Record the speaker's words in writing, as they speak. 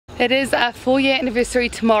It is our 4-year anniversary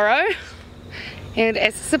tomorrow, and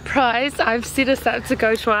as a surprise I've set us up to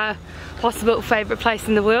go to our possible favourite place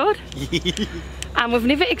in the world. We've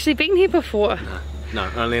never actually been here before.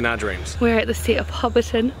 No, only in our dreams. We're at the set of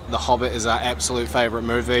Hobbiton. The Hobbit is our absolute favourite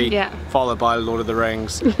movie, yeah, followed by Lord of the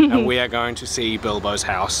Rings, and we are going to see Bilbo's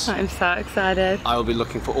house. I'm so excited. I will be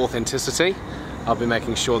looking for authenticity. I'll be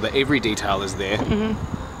making sure that every detail is there.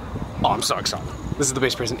 Oh, I'm so excited. This is the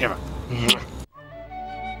best present ever.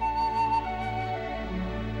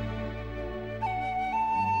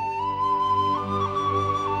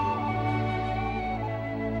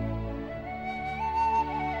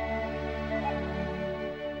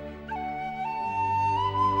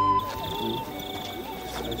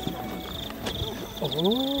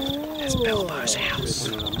 Oh, it's Bilbo's house.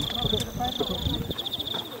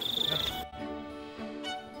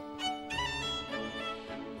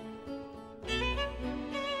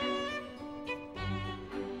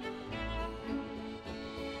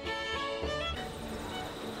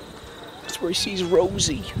 That's where he sees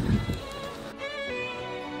Rosie.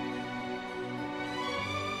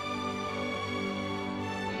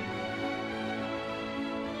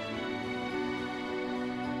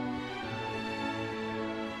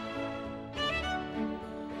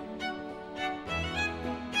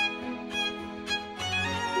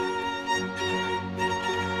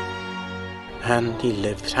 And he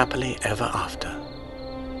lived happily ever after,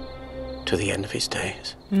 to the end of his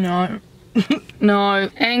days. No. No.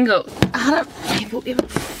 Angle. How do people ever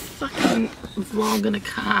fucking vlog in a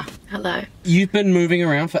car? Hello. You've been moving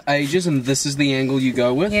around for ages and this is the angle you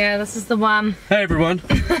go with? Yeah, this is the one. Hey everyone.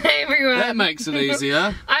 Hey everyone. That makes it easier.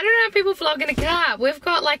 I don't know how people vlog in a car. We've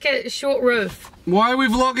got like a short roof. Why are we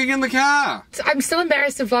vlogging in the car? I'm still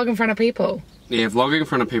embarrassed to vlog in front of people. Yeah, vlogging in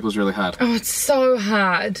front of people is really hard. Oh, it's so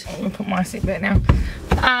hard. I'm gonna put my seat back now.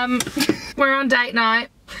 We're on date night.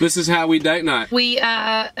 This is how we date night. We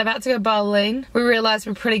are about to go bowling. We realised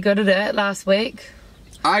we're pretty good at it last week.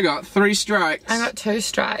 I got 3 strikes. I got 2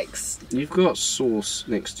 strikes. You've got sauce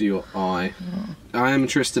next to your eye. Oh. I am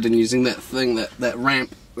interested in using that thing, that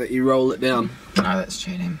ramp that you roll it down. No, that's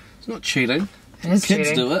cheating. It's not cheating. It is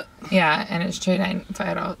Kids cheating. do it. Yeah, and it's cheating for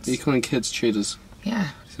adults. You're calling kids cheaters.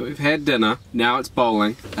 Yeah. So we've had dinner, now it's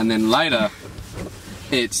bowling, and then later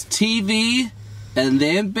it's TV and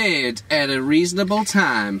then bed at a reasonable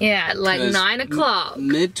time. Yeah, like 9 o'clock.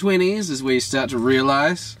 Mid-20s is where you start to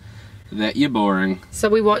realise that you're boring. So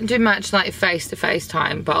we won't do much like face-to-face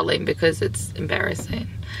time bowling because it's embarrassing.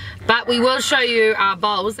 But we will show you our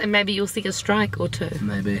bowls and maybe you'll see a strike or 2.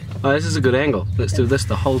 Maybe. Oh, this is a good angle. Let's do this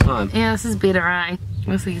the whole time. Yeah, this is better, eh?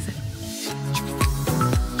 We'll see you soon.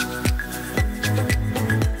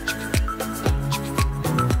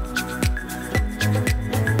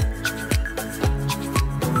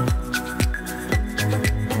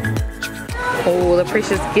 Oh, the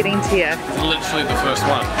pressure's getting to you. Literally the first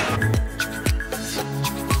one.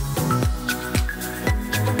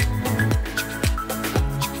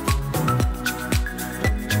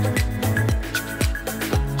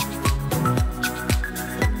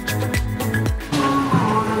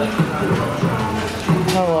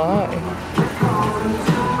 Hello.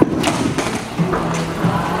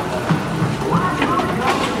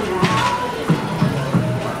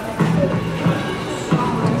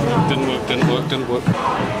 Didn't work.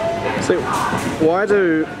 See, why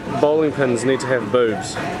do bowling pins need to have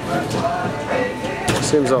boobs?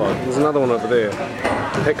 Seems odd. There's another one over there.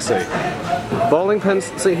 Pixie. Bowling pins,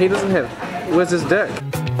 see, he doesn't have. Where's his dick?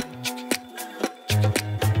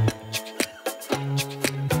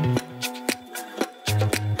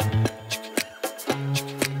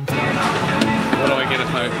 What do I get if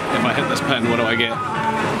I hit this pin? What do I get?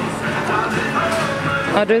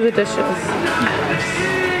 I'll do the dishes.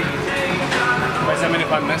 Does that mean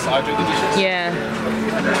if I miss, I do the dishes? Yeah.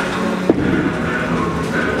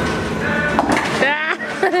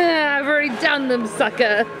 I've already done them,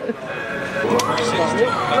 sucker.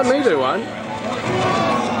 Let me do one.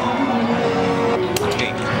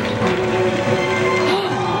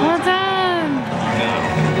 Well done.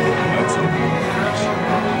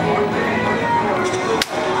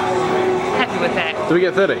 Happy with that. Do we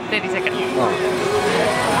get 30? 30 seconds. Oh.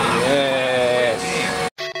 Yes.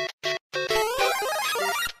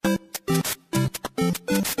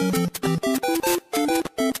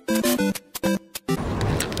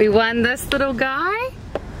 We won this little guy.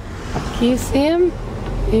 Can you see him?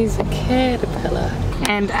 He's a caterpillar.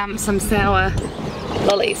 And some sour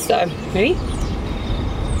lollies. So, ready?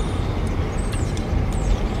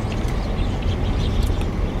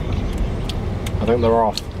 I think they're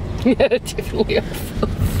off. Yeah, definitely off.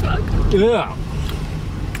 Fuck. Yeah.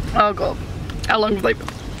 Oh god. How long have they been?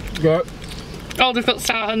 Go. Oh, they've got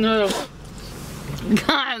sour in the middle.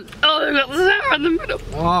 God. Oh, they've got sour in the middle.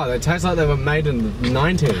 Oh, they taste like they were made in the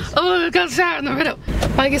 90s. Oh, they've got sour in the middle.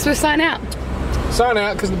 Well, I guess we'll sign out. Sign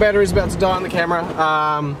out because the battery's about to die on the camera.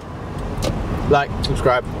 Like,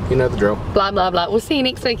 subscribe, you know the drill. Blah, blah, blah. We'll see you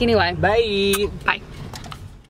next week anyway. Bye. Bye.